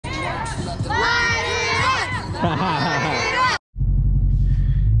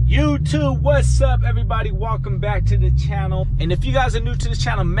YouTube, what's up everybody? Welcome back to the channel. And if you guys are new to this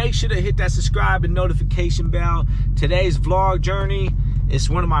channel, make sure to hit that subscribe and notification bell. Today's vlog journey, it's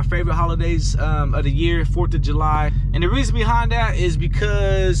one of my favorite holidays of the year, 4th of July. And the reason behind that is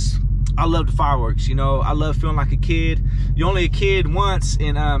because I love the fireworks. You know, I love feeling like a kid. You're only a kid once,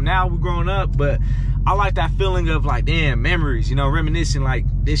 and now we're growing up, but I like that feeling of like, damn, memories, you know, reminiscing, like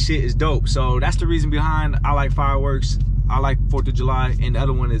this shit is dope. So that's the reason behind I like fireworks. I like 4th of July, and the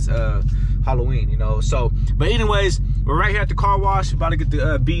other one is Halloween, you know. So, but anyways, we're right here at the car wash. About to get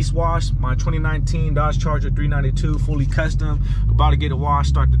the Beast washed. My 2019 Dodge Charger 392, fully custom. About to get it washed,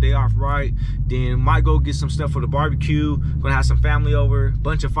 start the day off right. Then might go get some stuff for the barbecue. Gonna have some family over,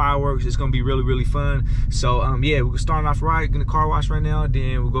 bunch of fireworks. It's gonna be really, really fun. So, yeah, we're starting off right, getting the car wash right now.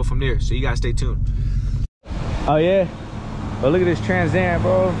 Then we'll go from there. So you guys stay tuned. Oh yeah, but look at this Trans Am,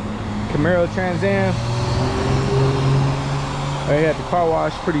 bro. Camaro Trans Am. Right here at the car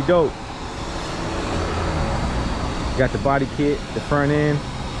wash, pretty dope. Got the body kit, the front end,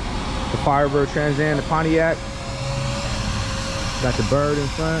 the Firebird Trans Am, the Pontiac. Got the bird in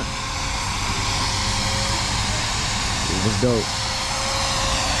front. It was dope.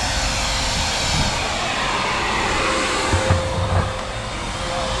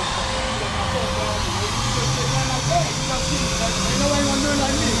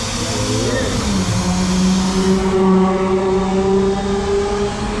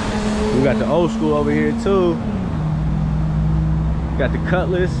 We got the old school over here too. Got the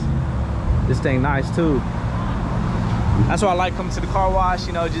Cutlass. This thing nice too. That's why I like coming to the car wash,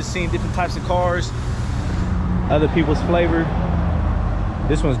 you know, just seeing different types of cars, other people's flavor.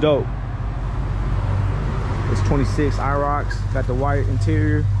 This one's dope. It's 26 IROX. Got the white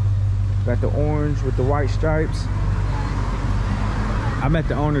interior. Got the orange with the white stripes. I met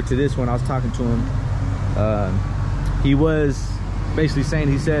the owner to this one. I was talking to him. He was basically saying,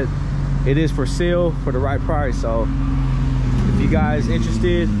 he said it is for sale for the right price. So if you guys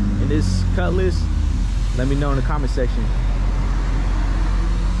interested in this Cutlass, let me know in the comment section.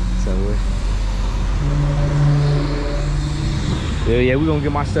 So yeah, we're gonna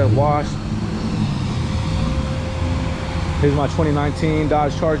get my stuff washed. Here's my 2019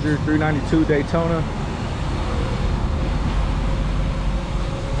 Dodge Charger 392 Daytona.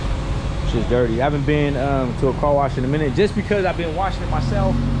 Just dirty. I haven't been to a car wash in a minute, just because I've been washing it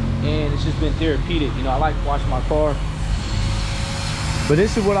myself, and it's just been therapeutic. You know, I like washing my car. But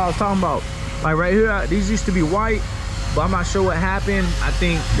this is what I was talking about. Like right here, these used to be white, but I'm not sure what happened. I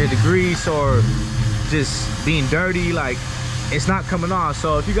think that the grease or just being dirty, like it's not coming off.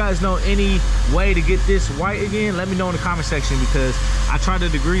 So if you guys know any way to get this white again, let me know in the comment section, because I tried the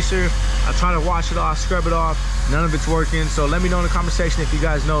degreaser, I tried to wash it off, scrub it off, none of it's working. So let me know in the comment section if you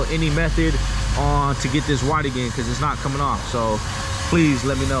guys know any method on to get this white again, because it's not coming off. So please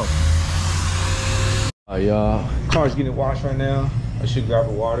let me know. Y'all, car's getting washed right now. I should grab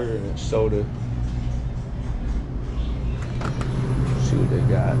a water and a soda. See what they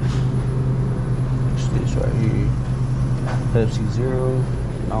got. What's this right here? Pepsi Zero,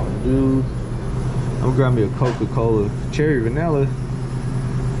 Mountain Dew. I'm gonna grab me a Coca-Cola cherry vanilla.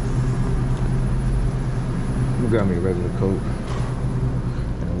 I'm gonna grab me a regular Coke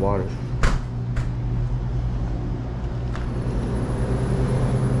and water.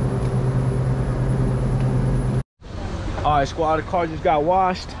 All right, squad, the car just got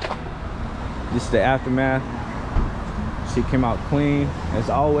washed. This is the aftermath. She came out clean as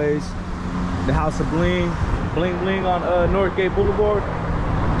always. The House of Bling. Bling Bling on Northgate Boulevard,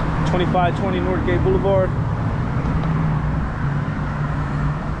 2520 Northgate Boulevard.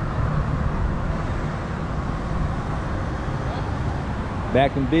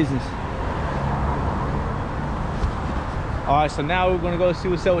 Back in business. All right, so now we're gonna go see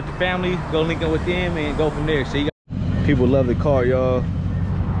what's up with the family, go link up with them, and go from there. So you got, people love the car, y'all.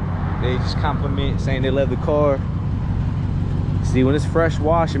 They just compliment, saying they love the car. See, when it's fresh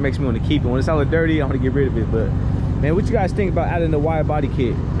wash, it makes me want to keep it. When it's all dirty, I want to get rid of it. But man, what you guys think about adding the wide body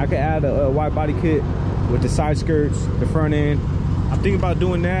kit? I could add a wide body kit with the side skirts, the front end. I'm thinking about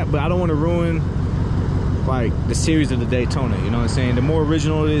doing that, but I don't want to ruin like the series of the Daytona. You know what I'm saying? The more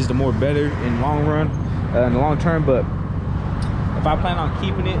original it is, the more better in the long run, in the long term. But if I plan on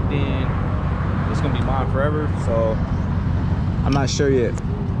keeping it, then it's gonna be mine forever. So I'm not sure yet.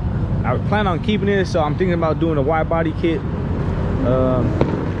 I plan on keeping it, so I'm thinking about doing a wide body kit.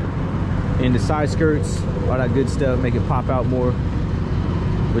 And the side skirts, all that good stuff, make it pop out more.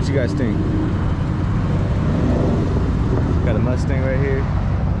 What you guys think? Got a Mustang right here.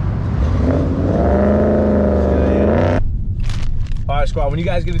 right, squad, when you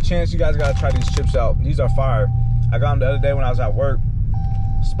guys get a chance, you guys gotta try these chips out. These are fire. I got them the other day when I was at work.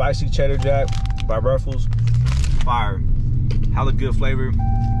 Spicy cheddar jack by Ruffles. Fire. Hella good flavor,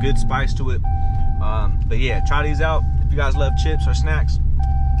 good spice to it. But yeah, try these out. If you guys love chips or snacks,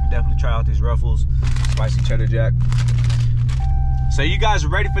 definitely try out these Ruffles spicy cheddar jack. So you guys are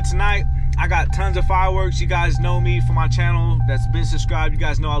ready for tonight? I got tons of fireworks. You guys know me from my channel that's been subscribed. You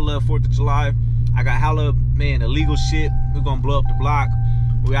guys know I love 4th of July. I got hella, man, illegal shit. We're gonna blow up the block.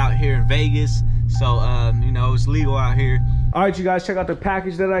 We're out here in Vegas, so you know, it's legal out here. All right, you guys, check out the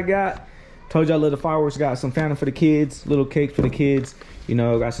package that I got. Told you I love the fireworks. Got some Phantom for the kids, little cake for the kids. You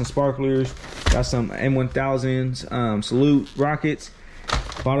know, got some sparklers, got some M1000s, salute rockets,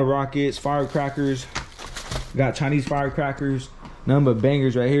 bottle rockets, firecrackers. Got Chinese firecrackers. None but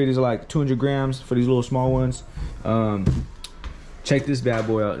bangers right here. These are like 200 grams for these little small ones. Check this bad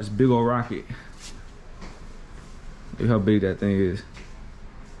boy out. This big old rocket. Look how big that thing is.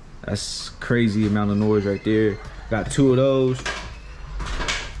 That's crazy amount of noise right there. Got 2 of those.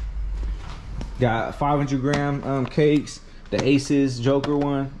 Got 500 gram cakes. The Aces Joker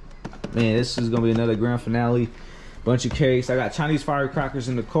one. Man, this is gonna be another grand finale. Bunch of cakes. I got Chinese firecrackers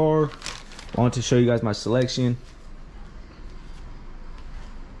in the car. I want to show you guys my selection.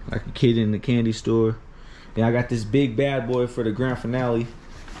 Like a kid in the candy store. And I got this big bad boy for the grand finale.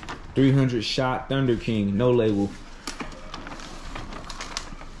 300 shot Thunder King, no label.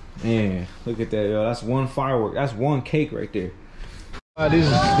 Man, look at that, yo. That's one firework. That's one cake right there. These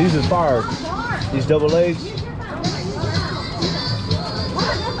is fire. These double A's.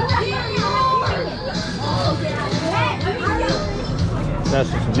 That's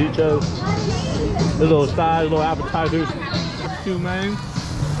some ceviche. Little sides, little appetizers. Two main.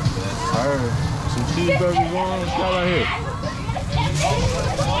 Some cheeseburgers on. Got right here.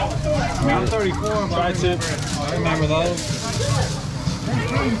 I'm 34. Tri-tip. I remember those.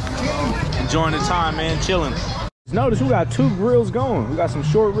 Enjoying the time, man. Chilling. Notice we got 2 grills going. We got some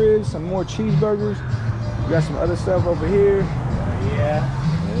short ribs, some more cheeseburgers. We got some other stuff over here. Yeah.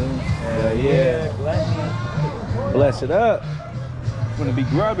 Bless it up. Gonna be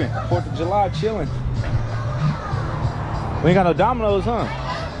grubbing. 4th of July chilling. We ain't got no dominoes, huh?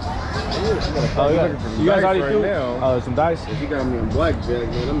 Oh, you guys already threw? Oh, some dice? If you got me in blackjack,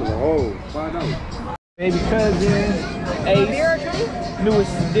 man, I'm in the hole. $5. Baby cousin, Ace,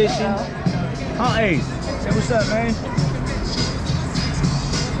 newest edition. Huh, Ace? Say what's up, man.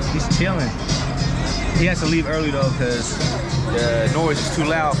 He's chilling. He has to leave early though, because the noise is too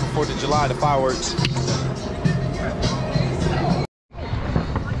loud for 4th of July, the fireworks.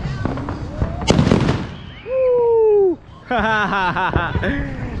 Woo!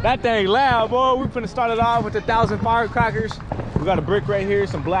 That thing loud, boy. We're finna start it off with 1,000 firecrackers. We got a brick right here,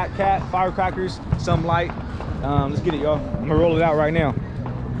 some Black Cat firecrackers, some light. Let's get it, y'all. I'm gonna roll it out right now.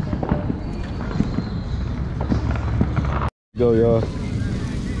 Go, y'all.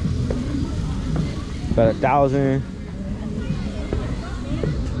 Got 1,000.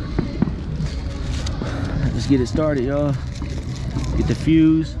 Let's get it started, y'all. Get the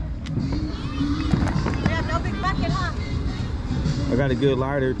fuse. We have no big bucket, huh? I got a good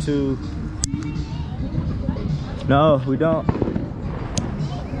lighter too. No, we don't.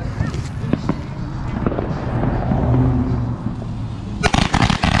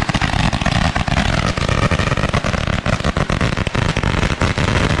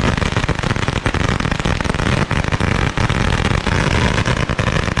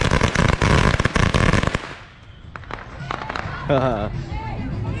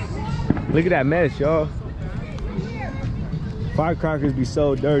 Look at that mess, y'all. Firecrackers be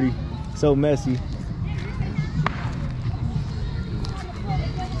so dirty, so messy.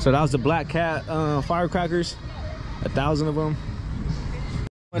 So that was the Black Cat firecrackers, 1,000 of them.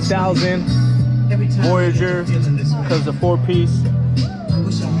 1,000 Voyager, because the 4-piece.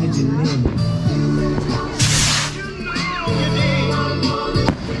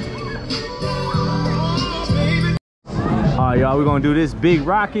 Alright, y'all, we're gonna do this big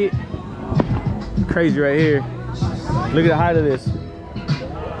rocket. Crazy right here. Look at the height of this.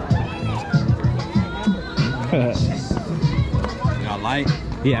 You got light?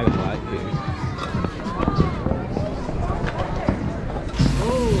 Yeah, I got light. Yeah.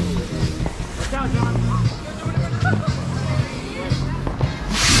 Watch out, John.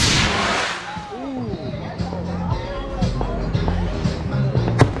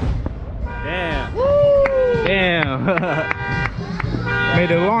 Damn. Woo! Damn. Made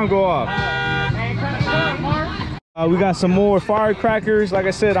the alarm go off. We got some more firecrackers. Like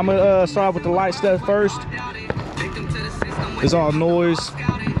I said, I'm gonna start off with the light stuff first. It's all noise.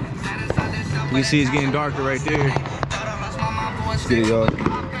 You can see it's getting darker right there. get it, y'all.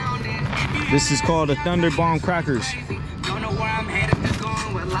 This is called the Thunder Bomb Crackers.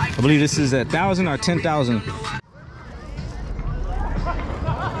 I believe this is 1,000 or 10,000.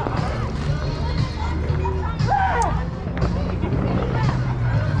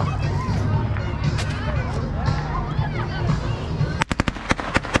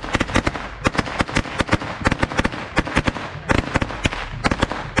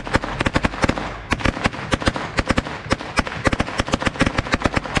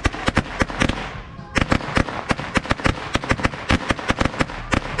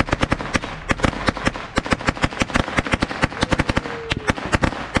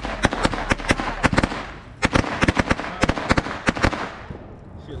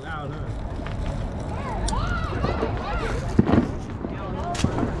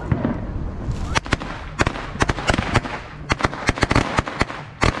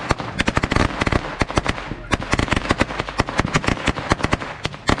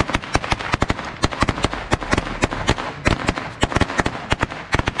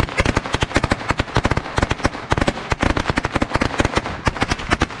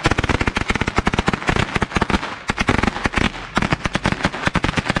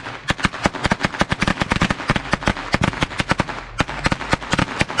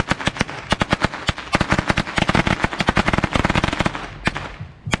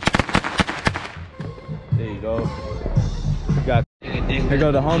 There you go. Got here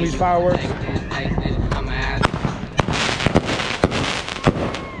go the homies fireworks.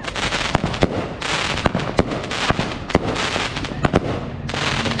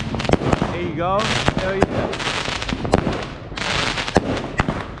 There you go. Hell yeah.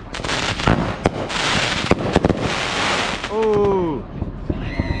 Ooh.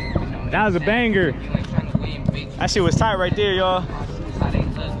 That was a banger. That shit was tight right there, y'all.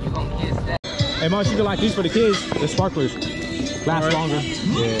 Hey, Mom, you can like these for the kids. They're sparklers. Last longer.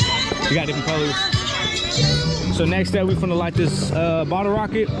 Yeah. We got different colors. So next up, we're gonna light this bottle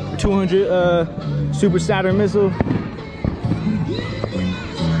rocket, 200 Super Saturn missile.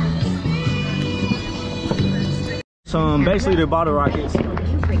 So basically, they're bottle rockets.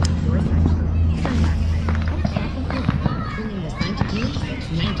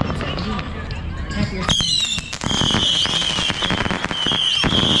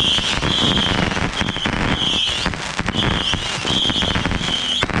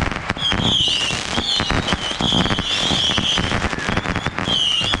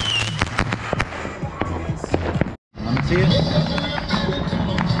 See it?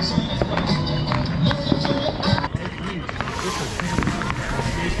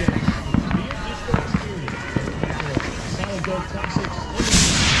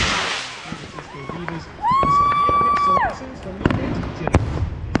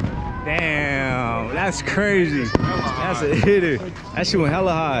 Damn, that's crazy. That's a hitter. That shit went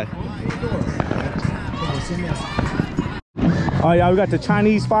hella high. All right, y'all, we got the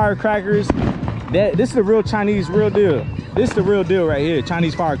Chinese firecrackers. This is the real Chinese, real deal. This is the real deal right here,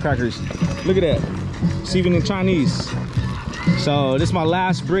 Chinese firecrackers. Look at that, it's even in Chinese. So this is my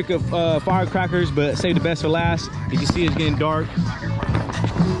last brick of firecrackers, but save the best for last. You can see it's getting dark.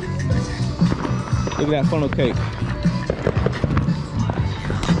 Look at that funnel cake.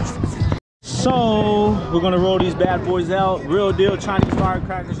 So we're gonna roll these bad boys out. Real deal Chinese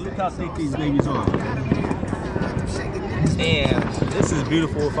firecrackers. Look how thick these babies are. Damn, this is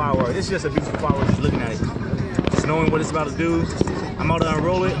beautiful firework. This is just a beautiful firework just looking at it. Just knowing what it's about to do. I'm about to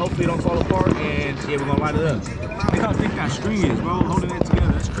unroll it. Hopefully it don't fall apart. And yeah, we're gonna light it up. Look how thick that string is, bro. Holding it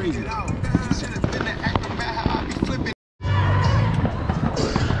together. That's crazy.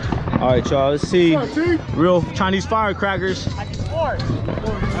 All right, y'all. Let's see. Real Chinese firecrackers.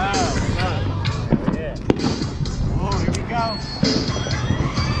 Yeah. Oh, here we go.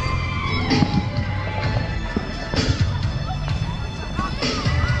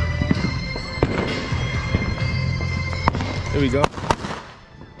 There we go.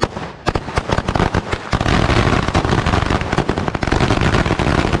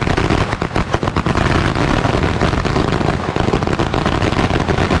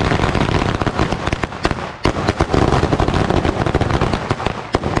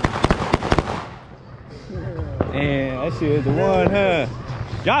 And that shit is the one, huh?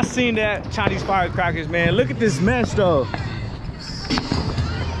 Y'all seen that Chinese firecrackers, man. Look at this mess, though.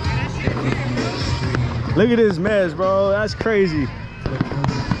 Look at this mess, bro. That's crazy.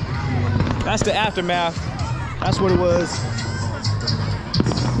 That's the aftermath. That's what it was.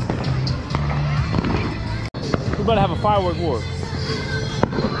 We're about to have a firework war.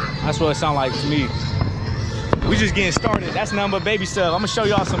 That's what it sounds like to me. We just getting started. That's nothing but baby stuff. I'm gonna show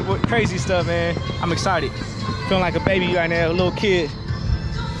y'all some crazy stuff, man. I'm excited. feeling like a baby right now, a little kid.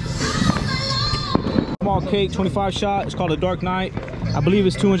 Small cake, 25 shot. It's called a Dark Knight. I believe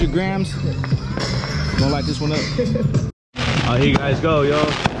it's 200 grams. Gonna light this one up. Oh, here you guys go, yo.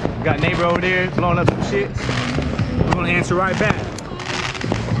 Got neighbor over there blowing up some shit. I'm gonna answer right back.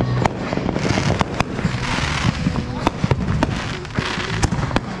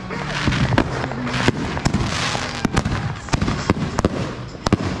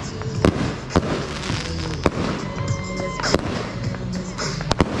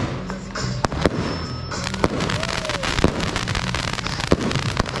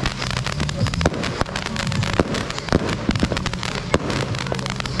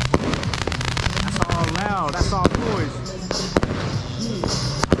 That's all noise.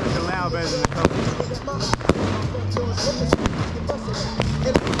 It's loud better than the cover.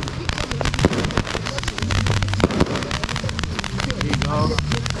 There you go.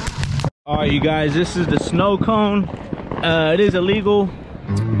 All right, you guys, this is the snow cone. It is illegal,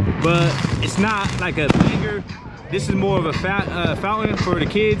 but it's not like a banger. This is more of a fountain for the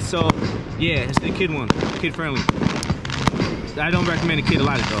kids. So yeah, it's the kid one, kid friendly. I don't recommend a kid to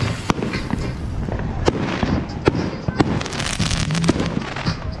light it though.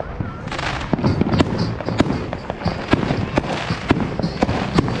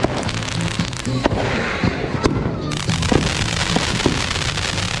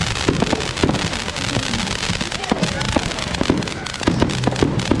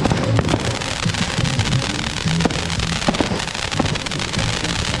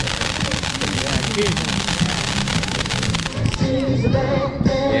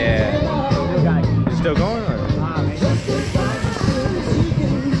 Yeah. It's still going? Or?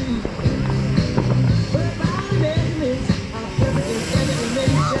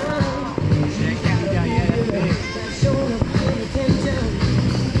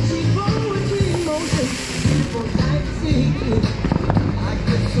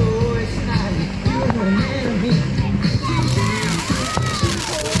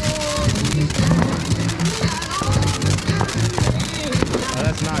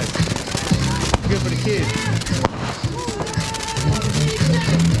 That's nice. Good for the kids.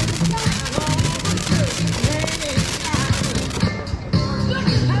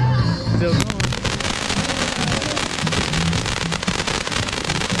 Still going.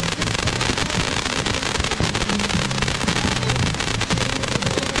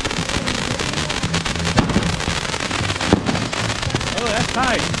 Oh, that's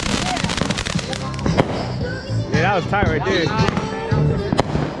tight. Yeah, that was tight right there.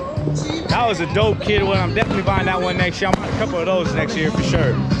 That was a dope kid one. I'm definitely buying that one next year. I'm buying a couple of those next year for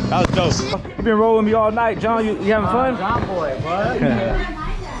sure. That was dope. You've been rolling me all night, John. You having fun? John boy,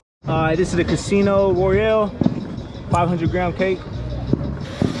 bud. This is the Casino Royale 500 gram cake.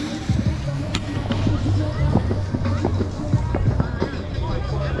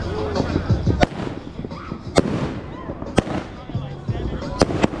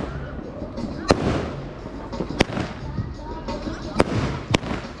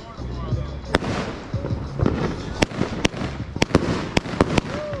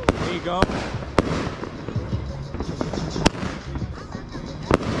 Go.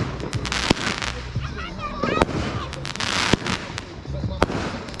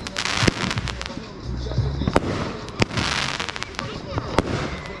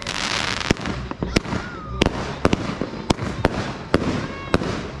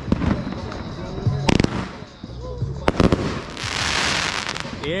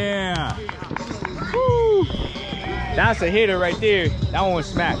 Yeah. Woo. That's a hitter right there. That one was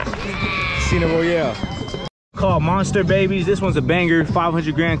smacked. Casino Royale. Called Monster Babies. This one's a banger.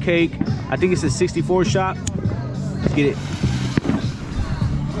 500 gram cake. I think it's a 64 shot. Let's get it.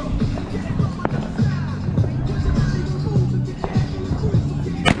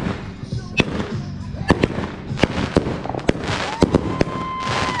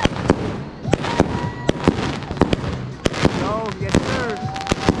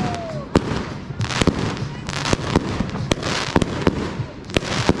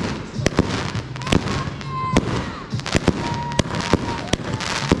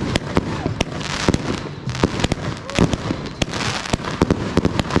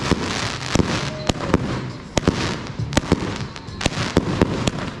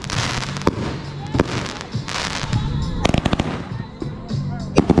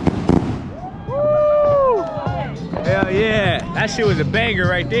 Hell yeah. That shit was a banger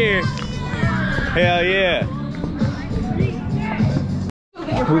right there. Hell yeah.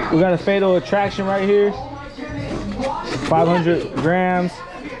 We got a Fatal Attraction right here. 500 grams.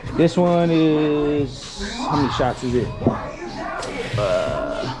 This one is, how many shots is it?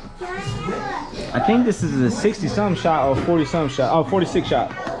 I think this is a 60-something shot or 40-something shot. Oh, 46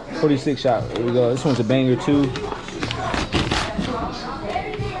 shot. 46 shot. Here we go. This one's a banger too.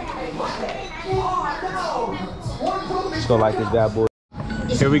 Let's go like this bad boy.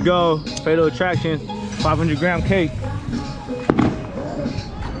 Here we go. Fatal Attraction. 500-gram cake.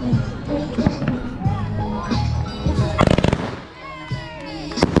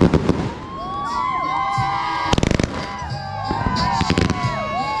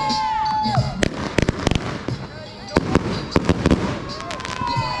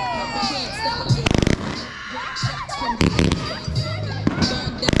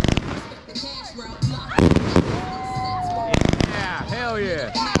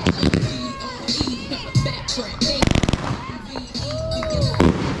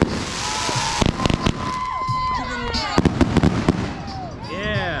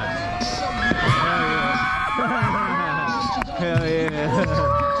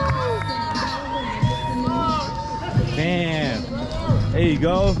 Damn. There you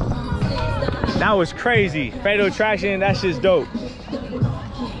go. That was crazy. Fatal Attraction, that's just dope.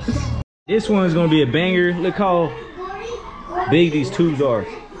 This one's gonna be a banger. Look how big these tubes are.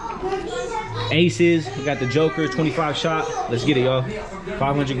 Aces, we got the Joker, 25 shot. Let's get it, y'all.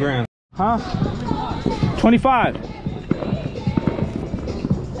 500 grams. Huh? 25.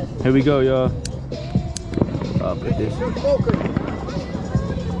 Here we go, y'all. Oh, put this.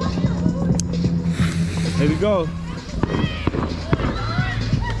 Here we go.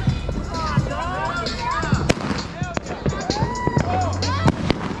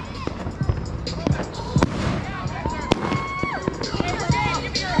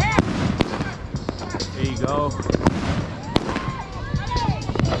 There you go.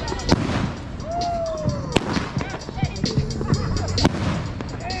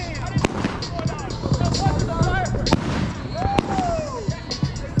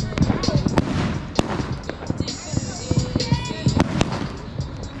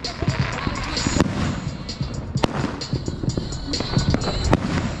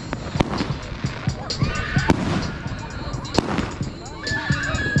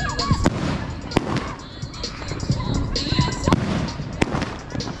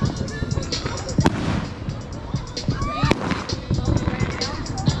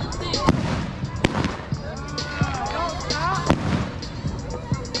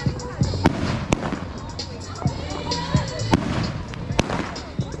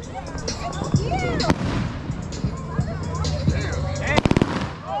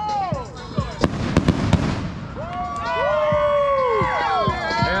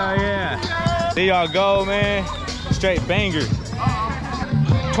 There y'all go, man. Straight banger.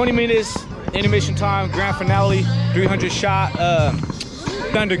 20 minutes, intermission time, grand finale, 300 shot,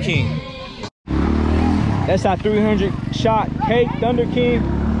 Thunder King. That's our 300 shot cake, Thunder King.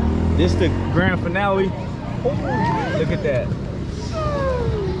 This is the grand finale. Look at that.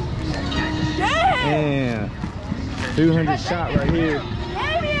 Damn. 300 shot right here.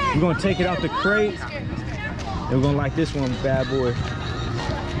 We're gonna take it out the crate. And we're gonna light this one, bad boy.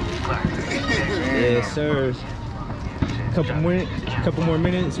 Yes, sir. Couple more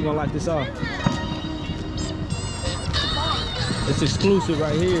minutes. We're gonna light this off. It's exclusive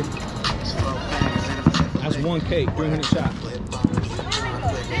right here. That's one cake, 300 shot.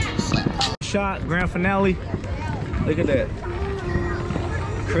 Shot, grand finale. Look at that.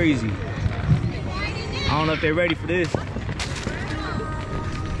 Crazy. I don't know if they're ready for this.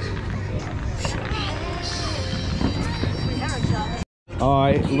 All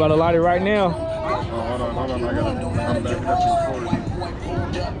right, we about to light it right now. Hold on, I gotta come back.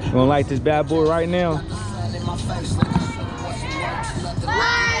 We're gonna light this bad boy right now.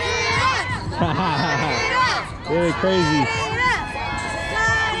 Very crazy.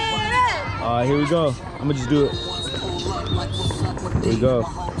 All right, here we go. I'm gonna just do it. Here we go.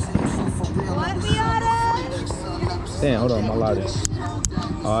 Damn, hold on, my lighter.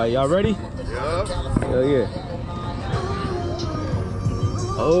 All right, y'all ready? Yup. Hell yeah.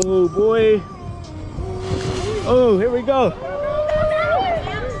 Oh boy. Oh, here we go.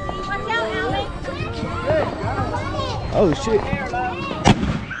 Oh shit.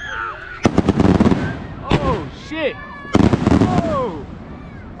 Oh shit. Oh.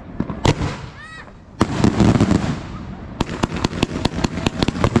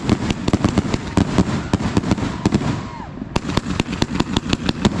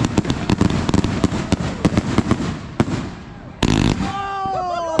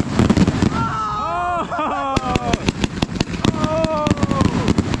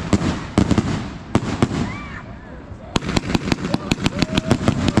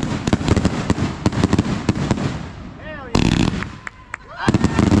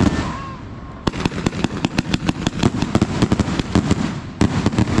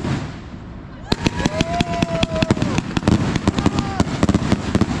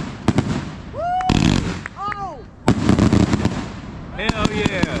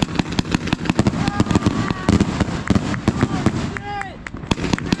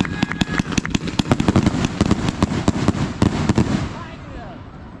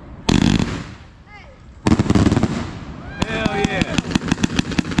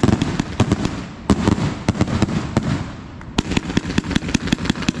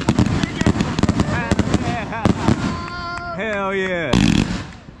 Hell yeah.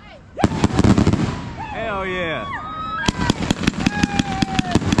 Hell yeah.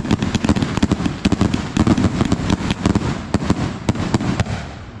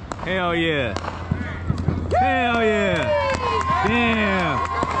 Hell yeah. Hell yeah. Damn.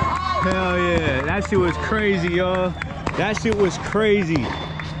 Hell yeah. That shit was crazy, y'all. That shit was crazy.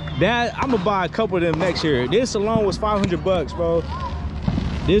 That I'm gonna buy a couple of them next year. This alone was 500 bucks, bro.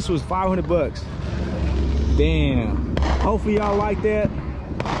 This was 500 bucks. Damn. Hopefully y'all like that.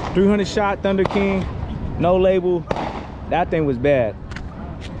 300 shot Thunder King. No label. That thing was bad.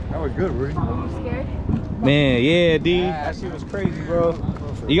 That was good, Rudy. Are you scared? Man, yeah, D. That shit was crazy, bro.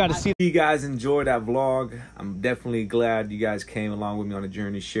 You got to see. You guys enjoyed that vlog. I'm definitely glad you guys came along with me on the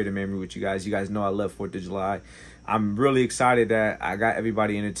journey, share the memory with you guys. You guys know I love 4th of July. I'm really excited that I got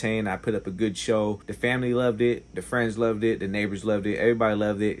everybody entertained. I put up a good show. The family loved it. The friends loved it. The neighbors loved it. Everybody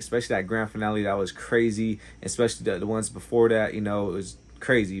loved it, especially that grand finale. That was crazy, especially the ones before that. You know, it was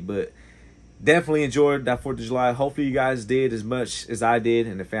crazy, but definitely enjoyed that 4th of July. Hopefully you guys did as much as I did,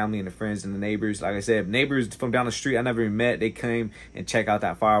 and the family and the friends and the neighbors. Like I said, neighbors from down the street I never even met, they came and checked out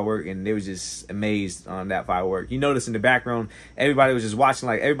that firework, and they was just amazed on that firework. You notice in the background, everybody was just watching,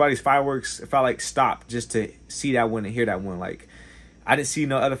 like everybody's fireworks felt like stopped just to see that one and hear that one. Like I didn't see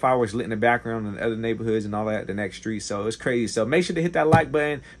no other fireworks lit in the background in other neighborhoods and all that, the next street. So it's crazy. So make sure to hit that like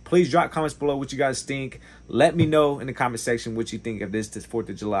button. Please drop comments below what you guys think. Let me know in the comment section what you think of this 4th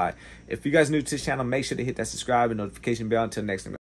of July. If you guys are new to this channel, make sure to hit that subscribe and notification bell. Until next time.